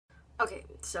Okay,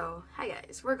 so hi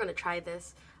guys, we're gonna try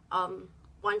this.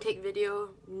 One take video,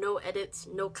 no edits,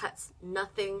 no cuts,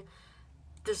 nothing.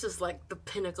 This is like the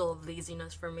pinnacle of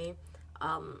laziness for me.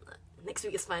 Um, Next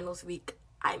week is finals week.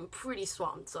 I'm pretty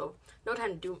swamped, so no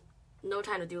time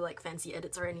to do like fancy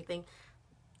edits or anything.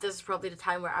 This is probably the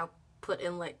time where I'll put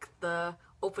in like the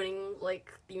opening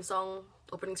like theme song,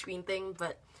 opening screen thing,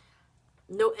 but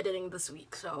no editing this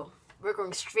week, so we're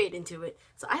going straight into it.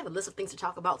 So I have a list of things to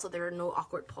talk about, so there are no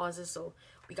awkward pauses, so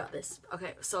we got this.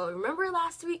 Okay, so remember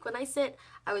last week when I said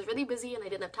I was really busy and I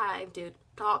didn't have time to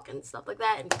talk and stuff like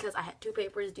that, and because I had 2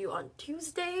 papers due on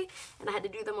Tuesday and I had to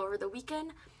do them over the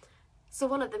weekend, so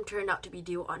one of them turned out to be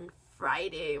due on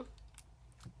Friday.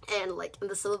 And like in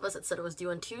the syllabus it said it was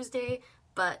due on Tuesday,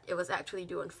 but it was actually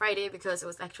due on Friday because it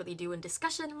was actually due in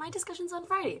discussion, and my discussion's on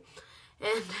Friday.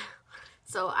 And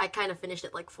so I kind of finished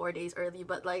it like 4 days early,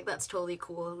 but like that's totally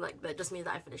cool. Like that just means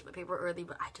that I finished my paper early,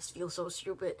 but I just feel so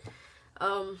stupid.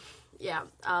 Yeah.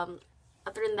 Other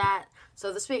than that,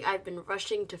 so this week I've been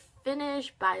rushing to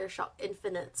finish BioShock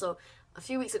Infinite. So a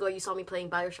few weeks ago you saw me playing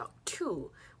BioShock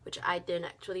 2, which I didn't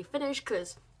actually finish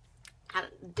because I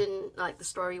didn't like the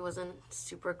story wasn't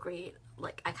super great.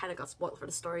 Like I kind of got spoiled for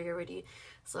the story already.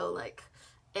 So like,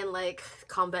 and like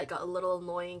combat got a little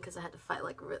annoying because I had to fight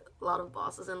like a lot of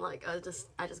bosses, and like I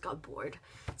just got bored.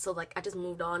 So like I just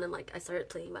moved on, and like I started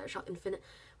playing BioShock Infinite,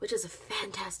 which is a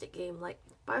fantastic game. Like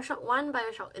BioShock 1,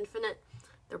 BioShock Infinite,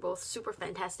 they're both super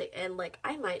fantastic, and like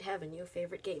I might have a new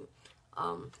favorite game.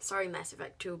 Sorry Mass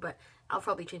Effect 2, but I'll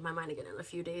probably change my mind again in a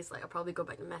few days. Like I'll probably go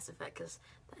back to Mass Effect because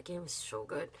that game is so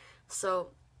good.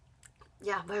 So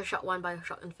yeah, BioShock 1,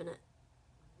 BioShock Infinite,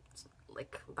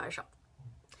 like BioShock.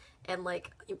 And like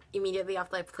immediately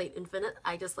after I played Infinite,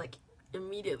 I just like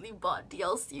immediately bought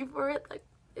DLC for it. Like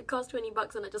it cost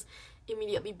 $20 and I just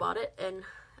immediately bought it and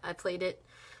I played it.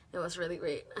 It was really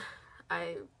great.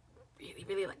 I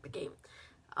really like the game.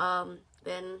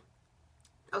 Then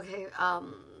okay,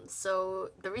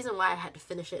 so the reason why I had to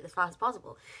finish it as fast as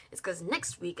possible is because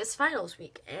next week is finals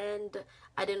week, and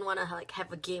I didn't want to like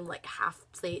have a game like half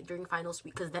played during finals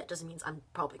week because that just means I'm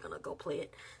probably gonna go play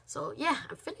it. So yeah,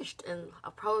 I'm finished, and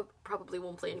I'll probably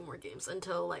won't play any more games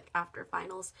until like after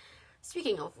finals.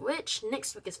 Speaking of which,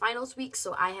 next week is finals week,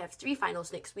 so I have 3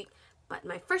 finals next week. But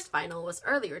my first final was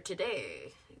earlier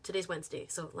today. Today's Wednesday,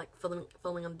 so like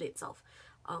filming on the day itself.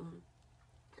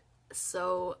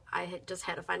 So I had just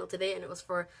had a final today, and it was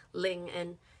for Ling,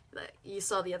 and like, you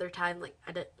saw the other time, like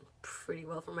I did pretty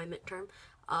well for my midterm.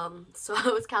 So I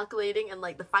was calculating, and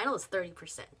like the final is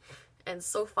 30%, and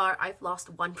so far I've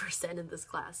lost 1% in this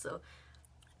class, so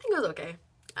I think it was okay.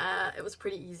 It was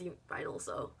pretty easy final,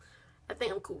 so I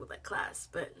think I'm cool with that class.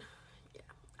 But yeah,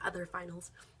 other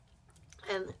finals.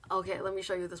 And okay, let me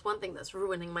show you this one thing that's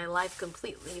ruining my life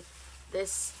completely.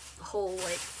 This whole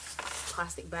like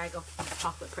plastic bag of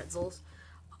chocolate pretzels.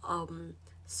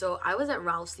 So I was at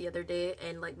Ralph's the other day,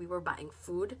 and like we were buying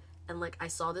food, and like I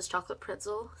saw this chocolate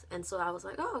pretzel, and so I was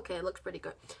like, oh okay, it looks pretty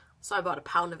good. So I bought a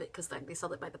pound of it because like they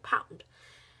sell it by the pound.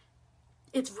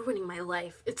 It's ruining my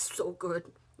life. It's so good.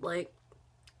 Like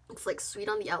it's like sweet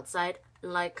on the outside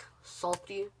and like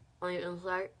salty on the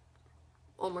inside.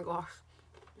 Oh my gosh,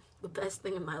 the best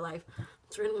thing in my life.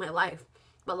 It's ruining my life.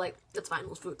 But like it's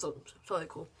finals food, so it's totally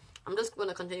cool. I'm just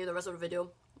gonna continue the rest of the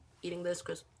video eating this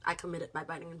because I committed by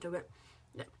biting into it.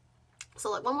 Yeah.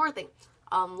 So like one more thing.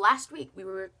 Last week we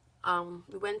went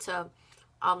to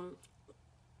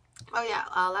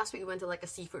last week we went to like a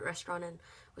seafood restaurant, and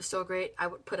it was so great. I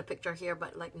would put a picture here,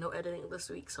 but like no editing this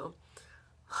week, so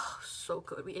so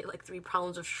good. We ate like 3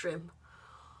 pounds of shrimp.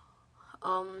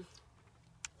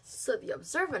 So the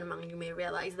observant among you may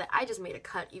realize that I just made a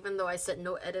cut even though I said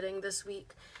no editing this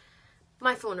week.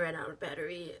 My phone ran out of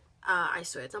battery. I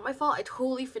swear it's not my fault. I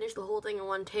totally finished the whole thing in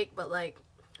one take, but like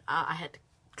I had to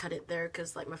cut it there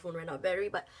because like my phone ran out of battery.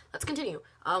 But let's continue.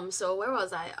 So where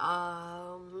was I?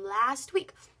 Last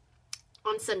week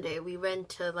on Sunday we went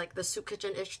to like the soup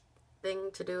kitchen-ish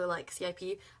thing to do like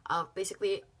CIP.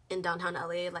 Basically in downtown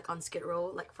LA, like on Skid Row,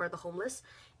 like for the homeless.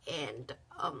 And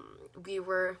we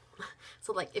were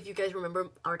so like if you guys remember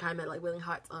our time at like Willing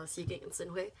Hearts, Seagate and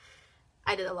Sinhui,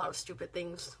 I did a lot of stupid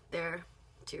things there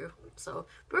too. So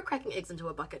we were cracking eggs into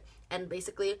a bucket, and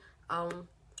basically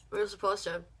we were supposed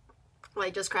to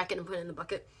like just crack it and put it in the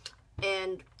bucket,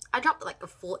 and I dropped like a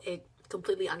full egg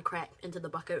completely uncracked into the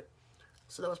bucket,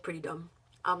 so that was pretty dumb.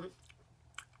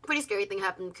 Pretty scary thing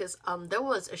happened because there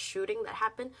was a shooting that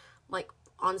happened like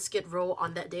on Skid Row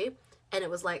on that day, and it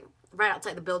was like right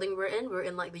outside the building we're in. We're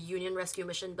in like the Union Rescue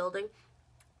Mission building.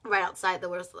 Right outside there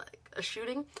was like a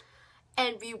shooting,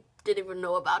 and we didn't even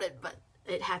know about it, but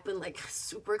it happened like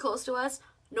super close to us.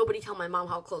 nobody tell my mom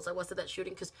how close I was to that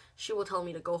shooting, because she will tell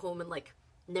me to go home and like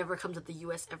never come to the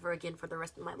US ever again for the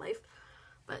rest of my life.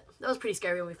 But that was pretty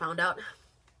scary when we found out.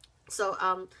 So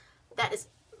that is,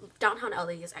 downtown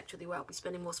LA is actually where I'll be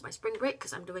spending most of my spring break,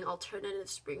 because I'm doing alternative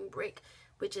spring break,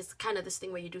 which is kind of this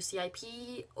thing where you do CIP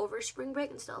over spring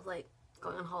break instead of like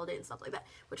going on holiday and stuff like that,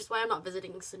 which is why I'm not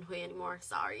visiting Sinhui anymore.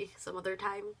 Sorry, some other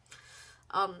time.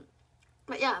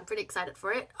 But yeah, I'm pretty excited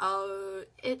for it.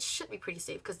 It should be pretty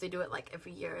safe because they do it like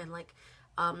every year, and like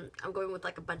I'm going with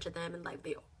like a bunch of them, and like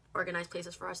they organize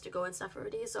places for us to go and stuff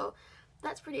already, so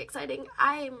that's pretty exciting.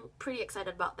 I'm pretty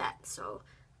excited about that. So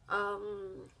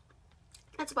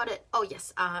that's about it. Oh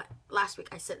yes, last week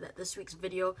I said that this week's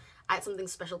video I had something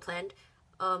special planned.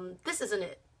 This isn't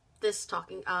it. This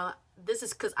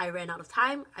is because I ran out of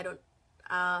time. I don't,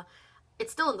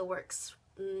 it's still in the works.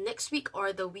 Next week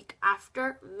or the week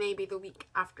after, maybe the week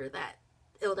after that,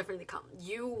 it'll definitely come.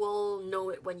 You will know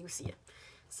it when you see it.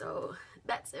 So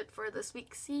that's it for this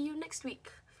week. See you next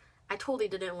week. I totally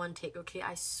didn't want to take, okay?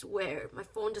 I swear. My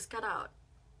phone just cut out.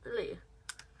 Really.